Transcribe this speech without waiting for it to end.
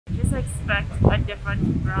expect a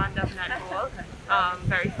different brand of netball,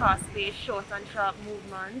 very fast-paced, short and sharp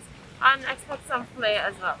movements, and expect some flair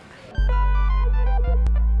as well.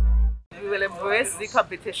 We will embrace the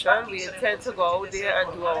competition. We intend to go out there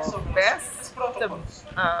and do our best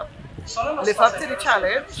to live up to the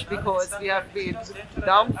challenge, because we have been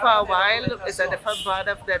down for a while. It's a different brand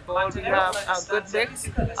of netball. We have a good mix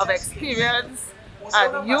of experience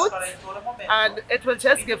and youth, and it will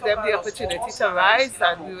just give them the opportunity to rise,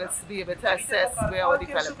 and we will be able to assess where our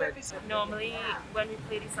development is. Normally, when we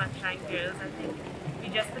play the Sunshine Girls, I think we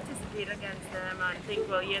just participate against them and think,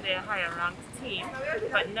 well, yeah, they're a higher ranked team.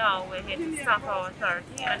 But now we're here to stamp our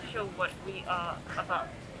authority and show what we are about.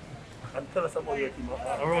 And tell us about your team,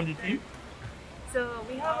 around the team. So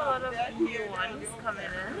we have a lot of new ones coming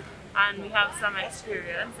in, and we have some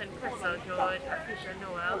experience in Crystal George, Afisha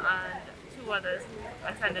Noel, and two others who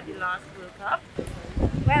attended the last World Cup.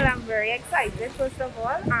 Well, I'm very excited, first of all.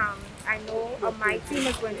 I know my team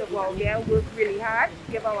is going to go out there, work really hard,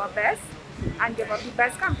 give our best, and give up the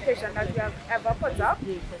best competition that we have ever put up.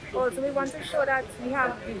 Also, we want to show that we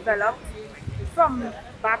have developed from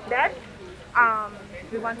back then.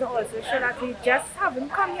 We want to also show that we just haven't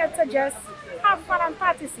come here to just have fun and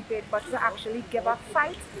participate, but to actually give a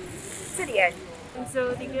fight to the end. And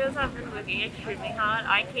so the girls have been working extremely hard.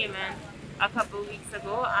 I came in a couple of weeks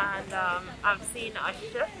ago, and I've seen a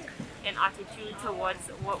shift in attitude towards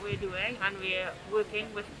what we're doing, and we're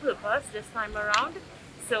working with purpose this time around.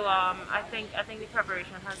 So I think the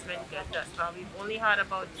preparation has been good thus far. We've only had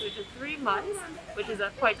about 2 to 3 months, which is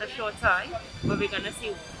quite a short time, but we're going to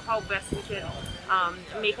see how best we can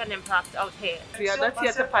make an impact out here. We are not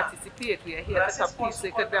here to participate, we are here to compete, so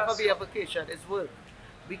it could never be a vacation, it's work.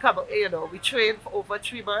 We come, we train for over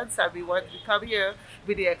 3 months, and we come here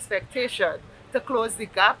with the expectation to close the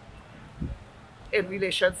gap in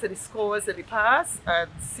relation to the scores in the past, and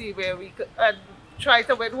see where we could, and try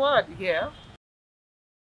to win one here.